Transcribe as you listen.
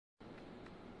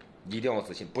一定要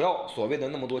自信，不要所谓的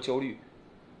那么多焦虑，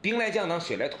兵来将挡，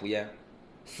水来土掩，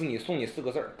送你4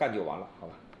个字，干就完了，好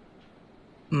吧？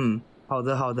好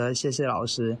的好的，谢谢老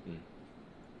师。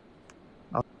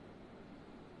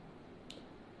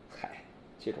嗨，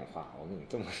这种话我跟你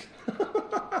这么说，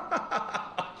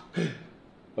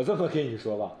我这么跟你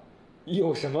说吧，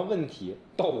有什么问题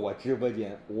到我直播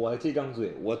间，我这张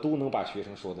嘴我都能把学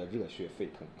生说的热血沸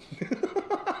腾，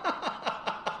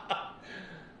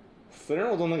死人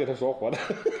我都能给他说活的。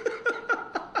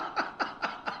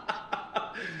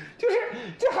就是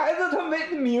这孩子他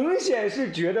明显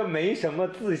是觉得没什么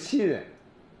自信，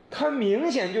他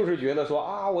明显就是觉得说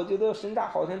啊，我觉得深大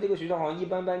好像这个学校好像一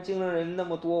般般，精灵人那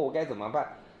么多，我该怎么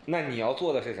办？那你要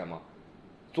做的是什么？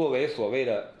作为所谓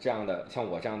的这样的像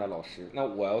我这样的老师，那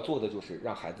我要做的就是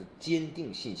让孩子坚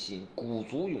定信心，鼓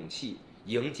足勇气，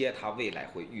迎接他未来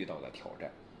会遇到的挑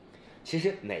战。其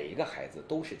实哪一个孩子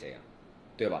都是这样，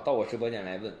对吧？到我直播间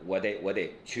来问我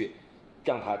得去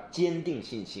让他坚定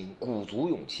信心，鼓足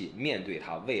勇气，面对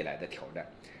他未来的挑战。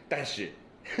但是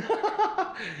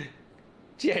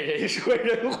见人说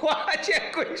人话，见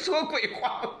鬼说鬼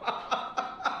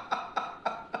话，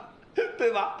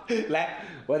对吧？来，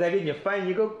我再给你翻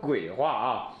一个鬼话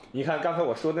啊！你看刚才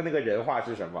我说的那个人话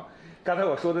是什么？刚才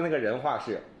我说的那个人话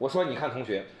是，我说你看同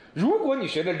学，如果你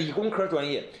学的理工科专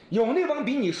业，有那帮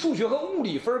比你数学和物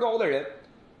理分高的人，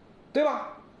对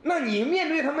吧？那你面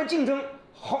对他们竞争，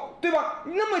好，对吧？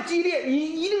那么激烈，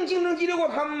你一定竞争激烈过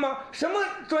他们吗？什么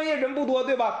专业人不多，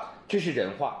对吧？这是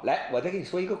人话。来，我再给你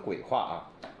说一个鬼话啊。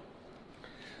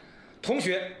同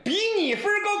学，比你分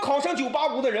高考上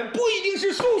985的人，不一定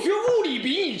是数学物理比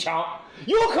你强，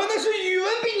有可能是语文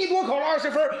比你多考了20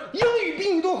分，英语比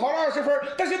你多考了20分，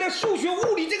但是在数学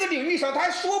物理这个领域上，他还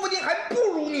说不定还不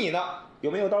如你呢，有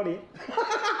没有道理？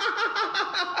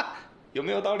有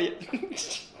没有道理？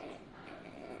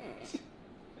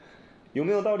有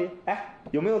没有道理？哎，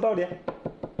有没有道理？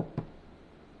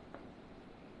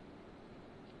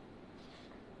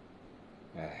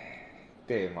哎，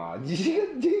对吗？你这个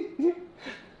你，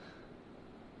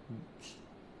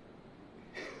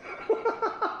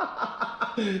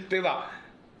对吧？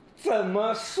怎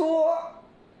么说？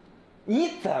你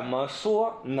怎么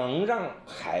说能让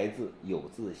孩子有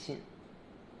自信？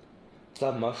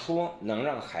怎么说能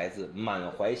让孩子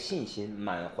满怀信心、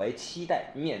满怀期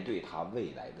待面对他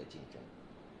未来的竞争？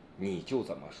你就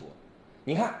怎么说。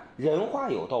你看人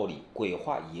话有道理，鬼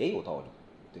话也有道理，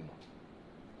对吗？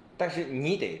但是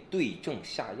你得对症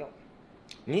下药，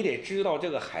你得知道这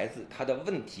个孩子他的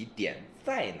问题点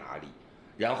在哪里，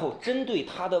然后针对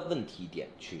他的问题点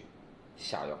去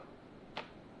下药。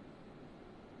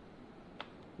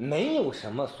没有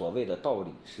什么所谓的道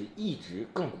理是一直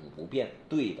亘古不变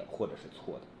对的或者是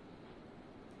错的。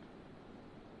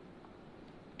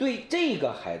对这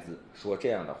个孩子说这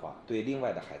样的话，对另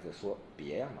外的孩子说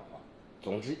别样的话，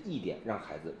总之一点，让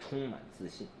孩子充满自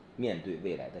信，面对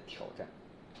未来的挑战。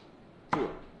这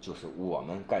就是我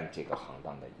们干这个行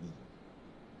当的意义。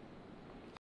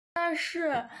但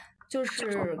是就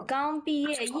是刚毕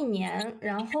业1年，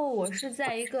然后我是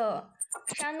在一个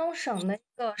山东省的一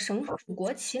个省属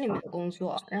国企里面工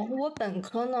作，然后我本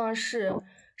科呢是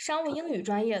商务英语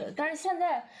专业的，但是现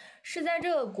在是在这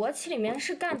个国企里面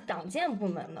是干党建部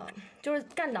门的，就是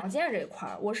干党建这一块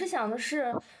儿。我是想的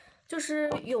是，就是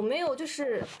有没有就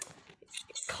是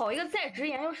考一个在职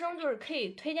研究生，就是可以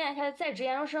推荐一下在职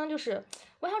研究生，就是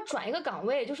我想转一个岗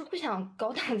位，就是不想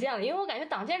搞党建了，因为我感觉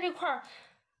党建这块儿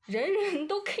人人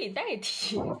都可以代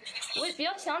替。我也比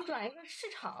较想转一个市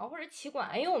场或者企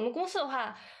管，因为我们公司的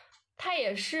话，它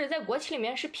也是在国企里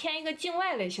面是偏一个境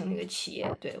外类型的一个企业。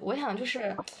对，我想就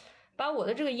是把我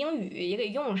的这个英语也给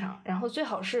用上，然后最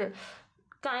好是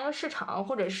干一个市场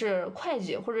或者是会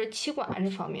计或者企管这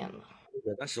方面的。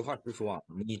但实话实说啊，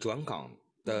你转岗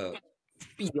的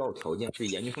必要条件是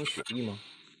研究生学历吗？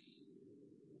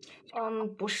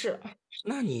不是。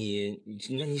那你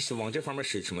是往这方面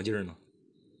使什么劲儿呢？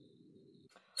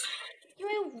因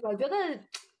为我觉得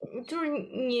就是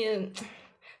你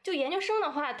就研究生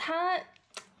的话，它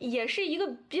也是一个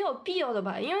比较必要的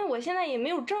吧，因为我现在也没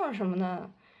有证什么的。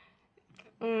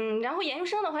然后研究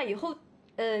生的话，以后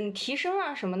提升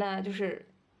啊什么的，就是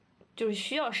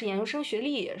需要是研究生学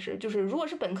历，也是就是如果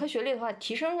是本科学历的话，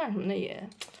提升干什么的也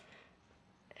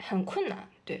很困难。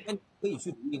对，那你可以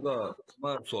去读一个什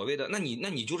么所谓的，那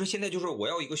你就是现在就是我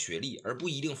要一个学历，而不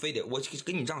一定非得我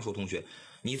跟你这样说，同学，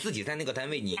你自己在那个单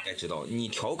位你应该知道，你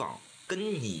调岗跟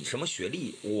你什么学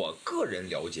历，我个人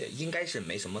了解应该是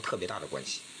没什么特别大的关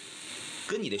系。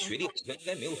跟你的学历好像应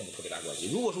该没有什么特别大关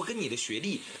系。如果说跟你的学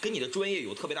历、跟你的专业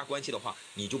有特别大关系的话，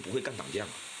你就不会干党建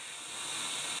了，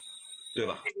对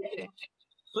吧？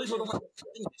所以说的话，跟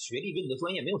你的学历跟你的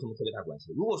专业没有什么特别大关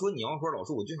系。如果说你要说老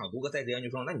师我就想读个在职研究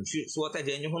生，那你去说在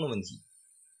职研究生的问题，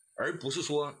而不是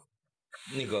说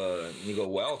那个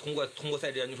我要通过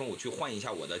在职研究生我去换一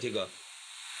下我的这个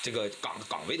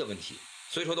岗位的问题。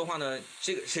所以说的话呢，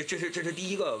这是第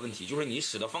一个问题，就是你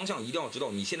使的方向一定要知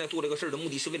道你现在做这个事儿的目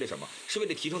的是为了什么，是为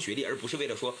了提升学历，而不是为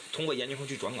了说通过研究生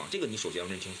去转岗，这个你首先要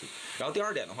认清楚。然后第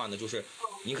二点的话呢，就是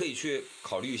你可以去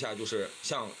考虑一下，就是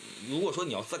像如果说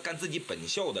你要干自己本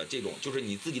校的这种，就是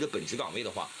你自己的本职岗位的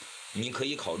话，你可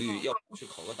以考虑要去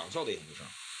考个党校的研究生。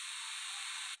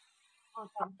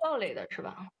党校类的是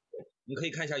吧？你可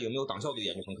以看一下有没有党校的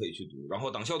研究生可以去读。然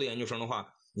后党校的研究生的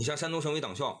话，你像山东省委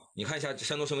党校，你看一下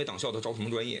山东省委党校它招什么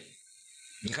专业，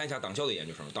你看一下党校的研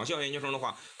究生。党校研究生的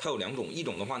话，它有两种，一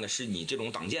种的话呢是你这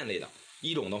种党建类的，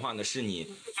一种的话呢是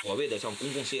你所谓的像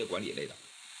公共事业管理类的。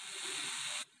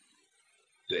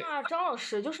对。那张老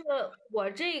师，就是我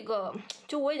这个，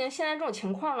就我已经现在这种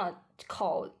情况了，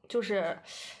考就是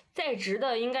在职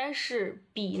的应该是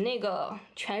比那个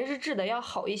全日制的要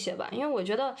好一些吧，因为我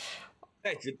觉得。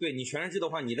在职，对，你全日制的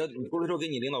话，你出来之后给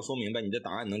你领导说明白，你的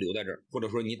档案能留在这儿，或者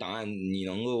说你档案你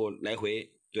能够来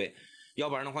回，对，要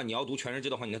不然的话你要读全日制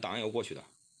的话，你的档案要过去的。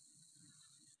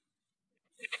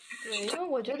对，因为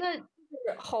我觉得就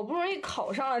是好不容易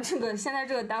考上了这个现在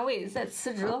这个单位，再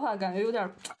辞职的话，感觉有点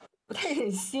不太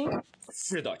忍心。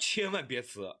是的，千万别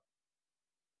辞，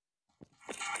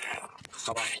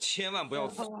好吧，千万不要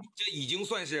辞，这已经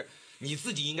算是。你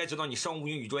自己应该知道你商务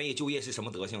英语专业就业是什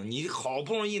么德行，你好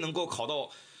不容易能够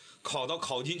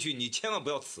考进去，你千万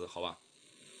不要辞，好吧？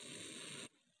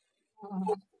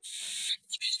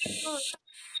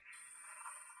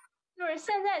就是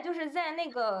现在就是在那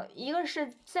个一个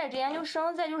是在职研究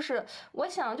生，再就是我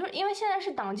想就是因为现在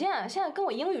是党建，现在跟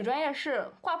我英语专业是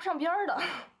挂不上边的，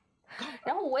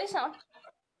然后我也想，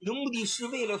你的目的是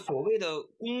为了所谓的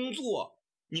工作，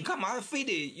你干嘛非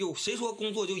得谁说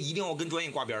工作就一定要跟专业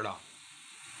挂边的？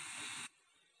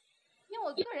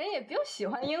我个人也比较喜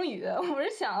欢英语，我是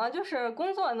想啊，就是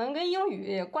工作能跟英语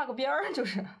也挂个边儿，就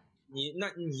是。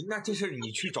那这事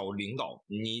你去找领导，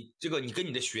你跟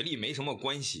你的学历没什么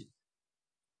关系，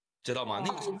知道吗？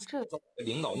那个是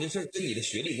领导，那事跟你的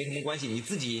学历没什么关系，你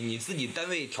自己单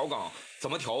位调岗怎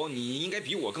么调，你应该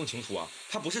比我更清楚啊。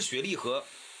它不是学历和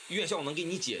院校能给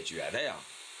你解决的呀。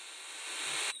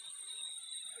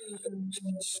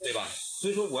对吧？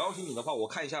所以说我要是你的话，我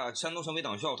看一下山东省委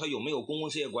党校它有没有公共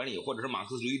事业管理或者是马克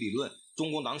思主义理论、中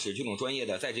共党史这种专业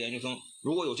的在职研究生。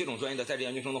如果有这种专业的在职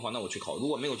研究生的话，那我去考；如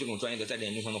果没有这种专业的在职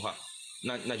研究生的话，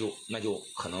那就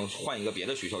可能换一个别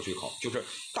的学校去考。就是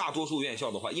大多数院校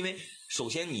的话，因为首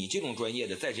先你这种专业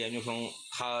的在职研究生，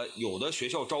它有的学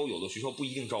校招，有的学校不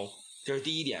一定招。这是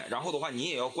第一点。然后的话，你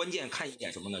也要关键看一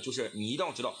点什么呢？就是你一定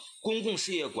要知道公共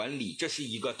事业管理，这是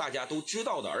一个大家都知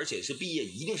道的，而且是毕业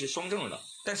一定是双证的。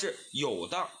但是有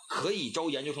的可以招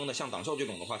研究生的，像党校这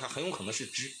种的话，它很有可能是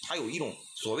它有一种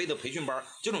所谓的培训班，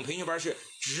这种培训班是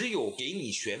只有给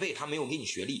你学位，它没有给你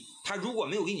学历。它如果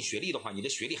没有给你学历的话，你的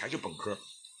学历还是本科。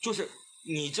就是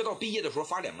你知道毕业的时候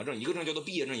发两个证，一个证叫做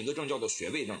毕业证，一个证叫做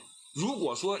学位证。如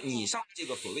果说你上这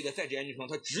个所谓的在职研究生，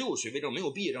它只有学位证没有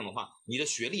毕业证的话，你的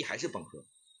学历还是本科，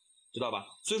知道吧？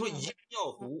所以说一定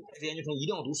要读在职研究生，一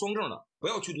定要读双证的，不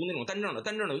要去读那种单证的，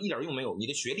单证的一点用没有，你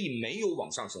的学历没有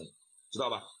往上升，知道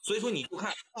吧？所以说你就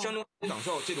看山东党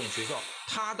校这种学校，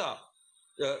它的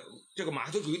这个马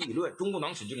克思主义理论、中共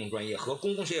党史这种专业和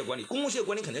公共事业管理，公共事业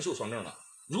管理肯定是有双证的。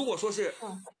如果说是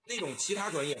那种其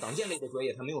他专业、党建类的专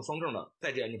业，它没有双证的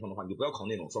在职研究生的话，你就不要考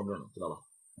那种双证的，知道吧？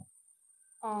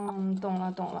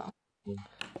懂了。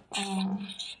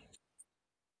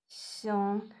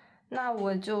行，那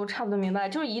我就差不多明白，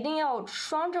就是一定要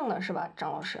双证的是吧，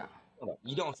张老师？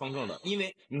一定要双证的，因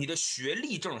为你的学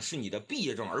历证是你的毕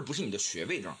业证，而不是你的学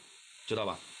位证，知道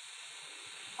吧？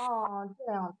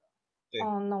这样子。对。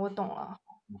那我懂了。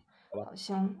好，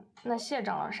行，那谢谢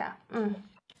张老师。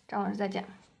张老师再见。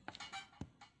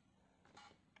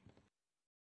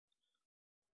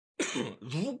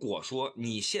如果说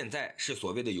你现在是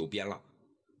所谓的有编了，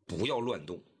不要乱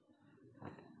动，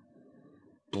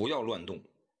不要乱动，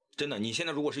真的，你现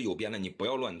在如果是有编了，你不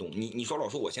要乱动。你说老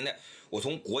师，我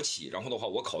从国企，然后的话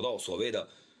我考到所谓的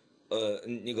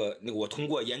那个我通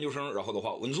过研究生，然后的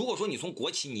话，如果说你从国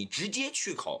企你直接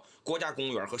去考国家公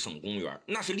务员和省公务员，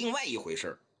那是另外一回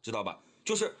事，知道吧？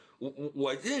就是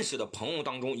我认识的朋友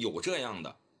当中有这样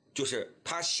的，就是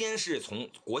他先是从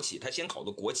国企，他先考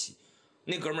的国企。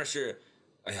那哥们儿是，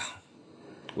哎呀，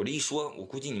我这一说，我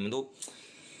估计你们都，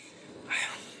哎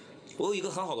呀，我有一个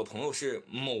很好的朋友是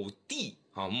某地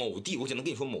啊，某地，我只能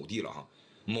跟你说某地了哈，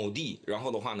某地。然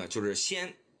后的话呢，就是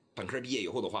先本科毕业以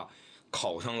后的话，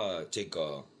考上了这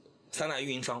个三大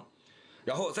运营商，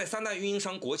然后在三大运营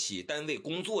商国企单位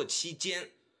工作期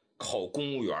间，考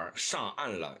公务员上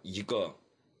岸了一个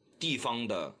地方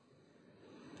的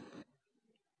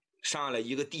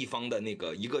那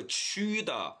个一个区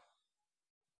的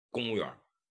公务员，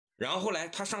然后后来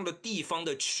他上了地方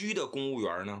的区的公务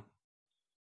员呢，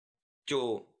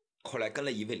就后来跟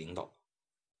了一位领导，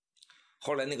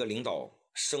后来那个领导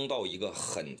升到一个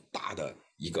很大的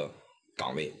一个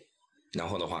岗位，然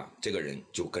后的话这个人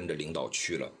就跟着领导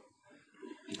去了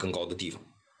更高的地方，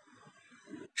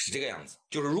是这个样子。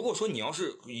就是如果说你要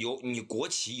是你国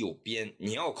企有编，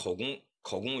你要考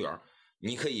公务员，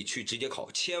你可以去直接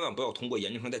考，千万不要通过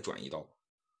研究生再转一道，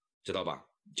知道吧？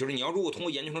就是你要如果通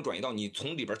过研究生转一道，你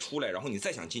从里边出来，然后你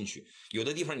再想进去，有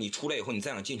的地方你出来以后你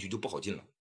再想进去就不好进了，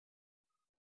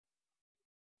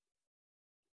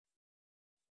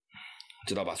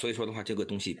知道吧？所以说的话，这个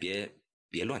东西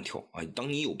别乱跳啊！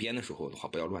当你有编的时候的话，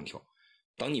不要乱跳。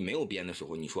当你没有编的时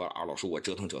候，你说啊，老师我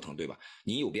折腾折腾，对吧？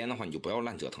你有编的话，你就不要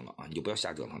乱折腾了啊，你就不要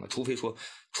瞎折腾了。除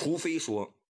非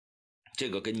说这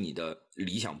个跟你的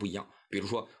理想不一样。比如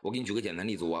说，我给你举个简单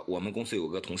例子，我们公司有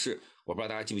个同事，我不知道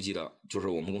大家记不记得，就是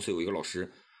我们公司有一个老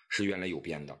师是原来有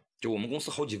编的，就我们公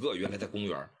司好几个原来在公务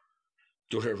员，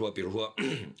就是说，比如说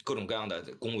各种各样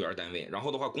的公务员单位，然后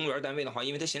的话，公务员单位的话，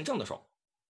因为他嫌挣的少，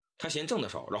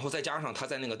然后再加上他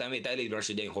在那个单位待了一段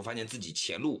时间以后，发现自己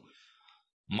前路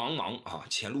茫茫，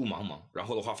然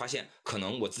后的话发现可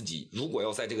能我自己如果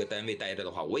要在这个单位待着的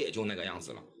话，我也就那个样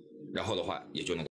子了，然后的话也就那个。